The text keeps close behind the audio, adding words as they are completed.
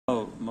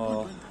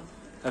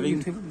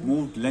having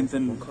moved length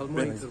and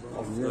breadth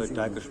of the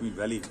entire Kashmir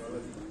Valley,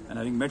 and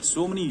having met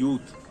so many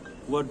youth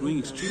who are doing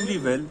extremely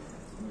well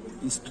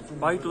in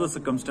spite of the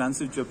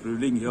circumstances which are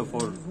prevailing here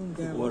for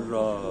over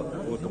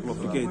a couple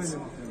of decades,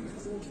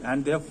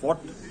 and they have fought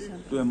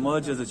to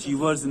emerge as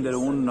achievers in their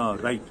own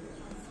right.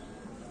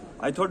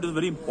 I thought it was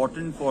very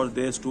important for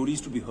their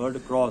stories to be heard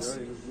across,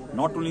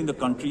 not only in the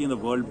country and the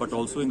world, but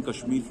also in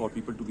Kashmir, for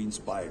people to be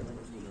inspired.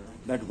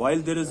 That while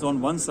there is on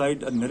one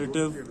side a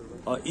narrative,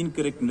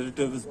 incorrect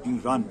narrative is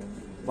being run,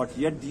 but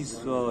yet these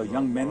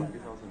young men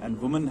and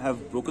women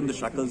have broken the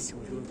shackles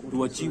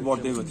to achieve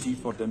what they have achieved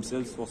for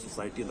themselves, for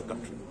society and the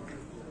country.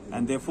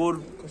 And therefore,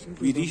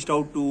 we reached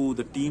out to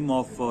the team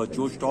of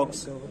Josh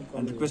Talks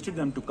and requested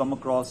them to come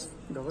across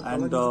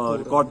and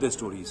record their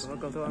stories.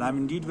 And I'm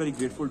indeed very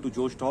grateful to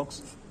Josh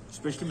Talks,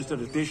 especially Mr.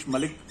 Ritesh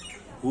Malik,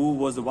 who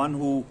was the one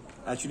who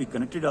actually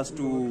connected us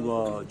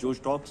to Josh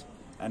Talks,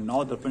 and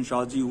now Darpan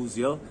Shahji, who's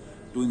here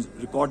to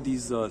record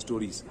these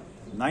stories.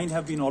 9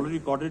 have been already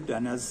recorded,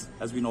 and as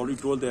has been already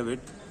told, they have hit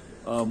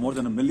more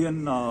than 1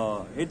 million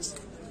hits.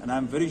 And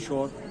I'm very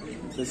sure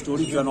the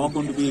stories which are now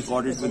going to be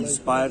recorded will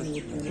inspire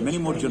many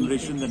more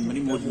generations and many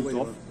more youth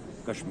of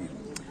Kashmir.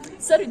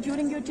 Sir,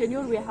 during your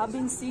tenure, we have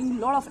been seeing a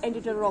lot of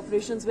anti-terror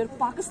operations where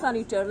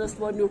Pakistani terrorists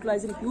were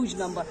neutralizing huge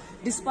number.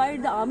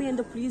 Despite the army and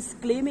the police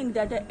claiming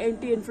that an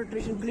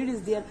anti-infiltration grid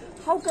is there,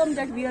 how come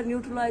that we are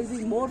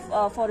neutralizing more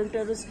foreign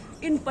terrorists,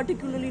 in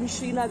particularly in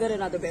Srinagar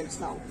and other belts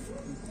now?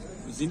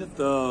 Zenith,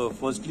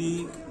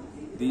 firstly,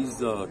 these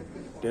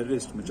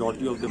terrorists,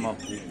 majority of them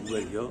who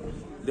were here,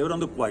 they were on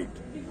the quiet.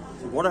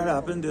 So what had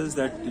happened is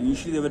that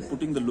initially they were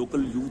putting the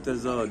local youth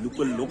as a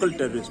local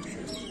terrorist,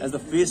 as the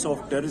face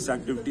of terrorist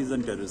activities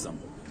and terrorism.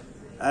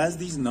 As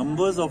these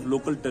numbers of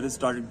local terrorists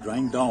started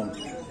drying down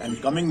and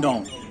coming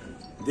down,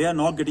 they are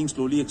now getting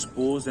slowly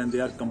exposed, and they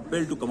are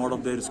compelled to come out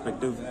of their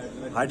respective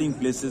hiding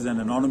places and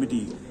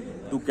anonymity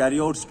to carry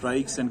out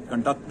strikes and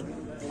conduct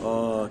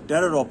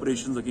terror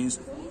operations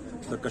against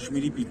the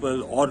Kashmiri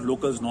people or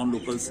locals,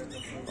 non-locals,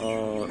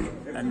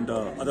 and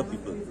other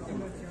people.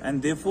 And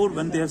therefore,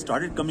 when they have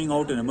started coming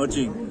out and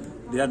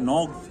emerging, they are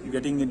now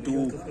getting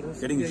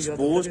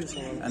exposed,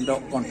 and the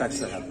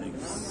contacts are happening.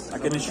 I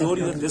can assure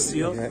you that this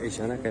year,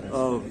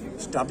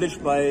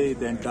 established by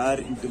the entire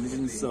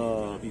intelligence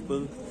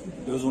people,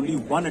 there was only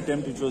one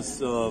attempt which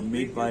was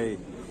made by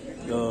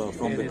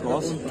from the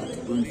cross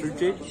to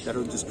infiltrate, that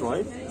was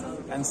destroyed.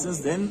 And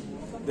since then,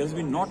 there has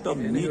been not a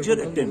major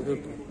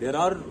attempt. There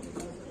are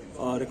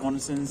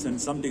reconnaissance and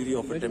some degree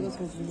of attempt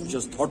which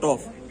was thought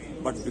of,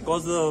 but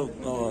because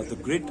the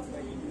grid,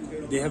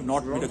 they have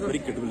not made a very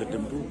credible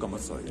attempt to come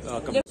aside.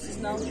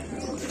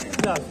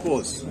 Yeah, of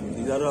course.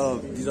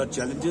 These are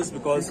challenges,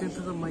 because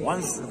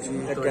once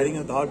they're carrying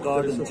an Aadhaar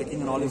card and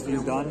checking and all these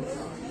things done,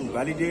 to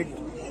validate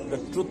the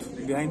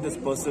truth behind this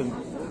person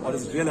or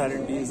his real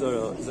identity is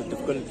a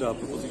difficult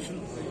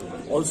proposition.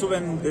 Also,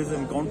 when there's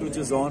an encounter which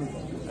is on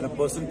and a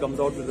person comes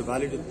out with a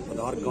valid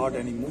Aadhaar card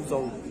and he moves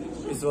out,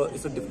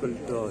 it's a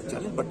difficult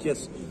challenge. But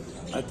yes,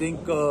 I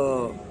think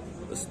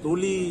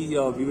slowly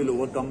we will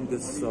overcome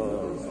this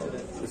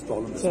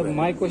problem. So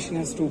my question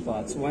has two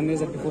parts. One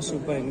is that before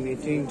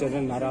superannuating,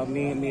 General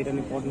Naravne made an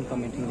important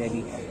comment in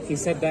Delhi. He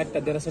said that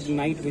there are certain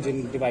night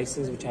vision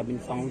devices which have been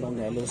found on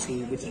the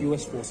LOC, which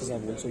US forces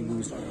have also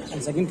used.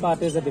 And second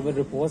part is that there were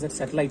reports that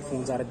satellite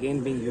phones are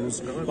again being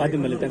used by the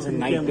militants and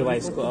night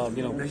device,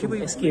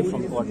 escape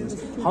from cordons.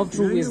 How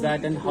true is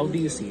that, and how do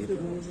you see it?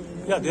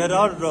 Yeah, there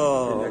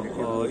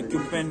are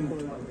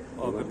equipment,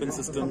 weapon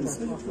systems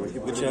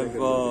which have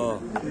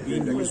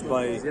been used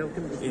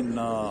in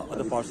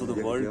other parts of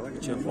the world,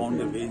 which have found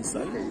their way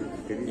inside.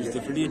 It's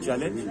definitely a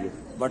challenge,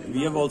 but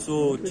we have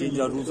also changed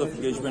our rules of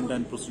engagement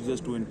and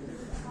procedures to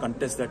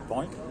contest that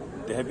point.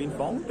 They have been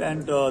found,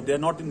 and they are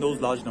not in those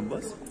large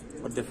numbers,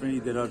 but definitely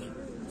there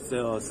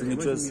are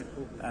signatures,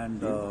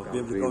 and we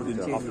have recovered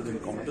in after the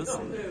encounters,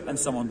 and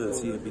some on the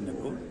sea have been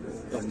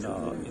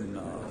recovered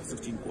in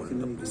 16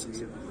 coordinate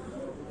places.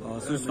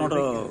 So it's not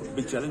a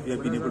big challenge. We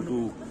have been able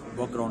to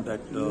work around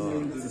that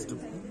system.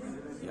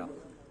 Yeah.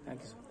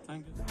 Thank you.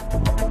 Thank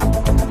you.